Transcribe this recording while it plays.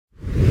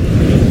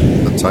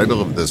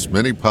title of this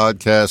mini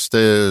podcast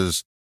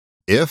is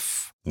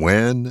If,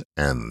 When,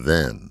 and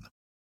Then.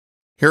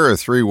 Here are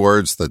 3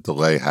 words that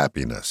delay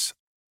happiness.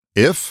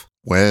 If,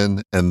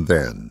 when, and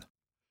then.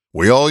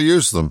 We all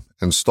use them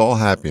and stall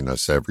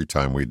happiness every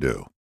time we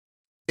do.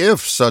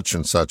 If such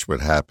and such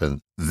would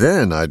happen,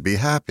 then I'd be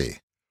happy.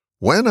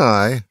 When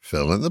I,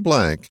 fill in the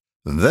blank,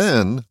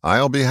 then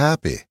I'll be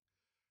happy.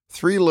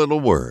 3 little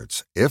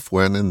words, if,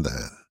 when, and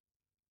then.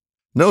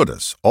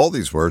 Notice, all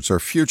these words are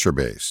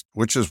future-based,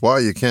 which is why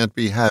you can't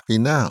be happy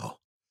now.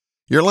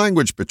 Your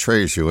language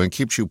betrays you and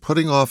keeps you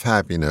putting off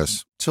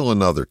happiness till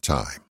another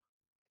time.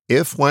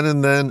 If, when,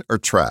 and then are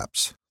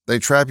traps. They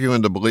trap you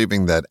into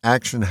believing that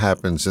action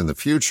happens in the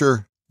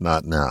future,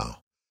 not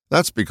now.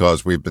 That's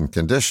because we've been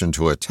conditioned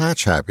to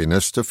attach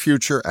happiness to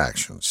future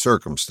actions,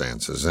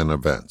 circumstances, and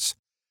events.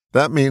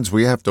 That means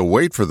we have to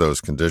wait for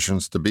those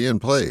conditions to be in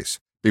place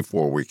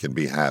before we can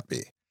be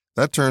happy.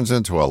 That turns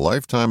into a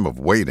lifetime of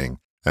waiting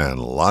and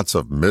lots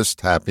of missed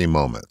happy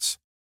moments.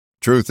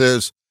 Truth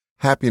is,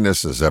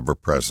 happiness is ever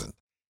present.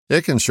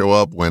 It can show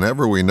up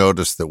whenever we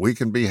notice that we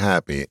can be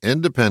happy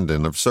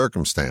independent of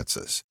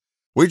circumstances.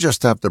 We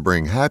just have to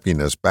bring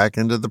happiness back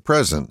into the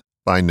present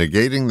by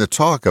negating the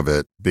talk of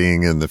it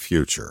being in the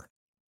future.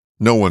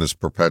 No one is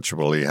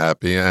perpetually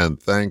happy,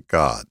 and thank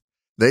God.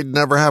 They'd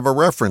never have a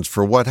reference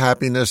for what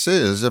happiness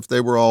is if they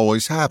were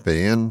always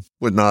happy and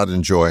would not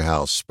enjoy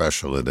how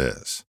special it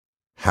is.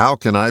 How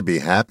can I be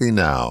happy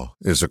now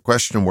is a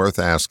question worth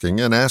asking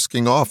and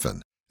asking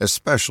often,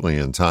 especially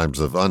in times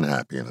of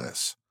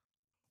unhappiness.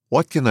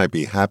 What can I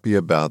be happy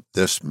about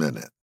this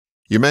minute?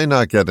 You may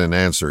not get an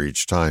answer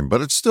each time,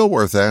 but it's still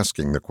worth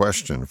asking the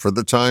question for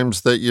the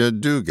times that you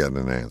do get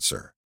an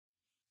answer.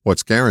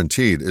 What's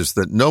guaranteed is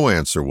that no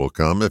answer will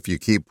come if you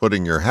keep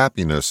putting your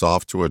happiness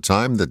off to a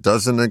time that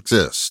doesn't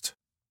exist.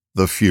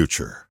 The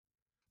future.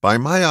 By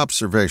my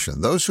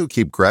observation, those who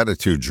keep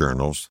gratitude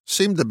journals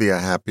seem to be a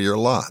happier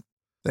lot.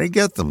 They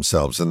get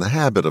themselves in the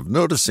habit of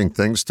noticing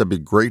things to be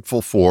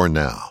grateful for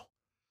now.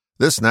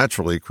 This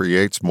naturally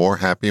creates more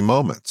happy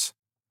moments.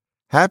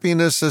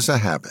 Happiness is a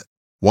habit,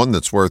 one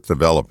that's worth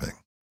developing.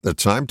 The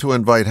time to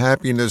invite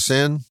happiness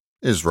in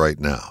is right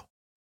now.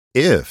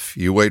 If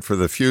you wait for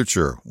the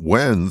future,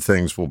 when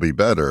things will be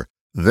better,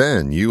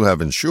 then you have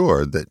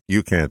ensured that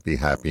you can't be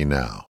happy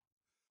now.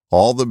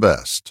 All the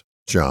best,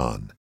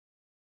 John.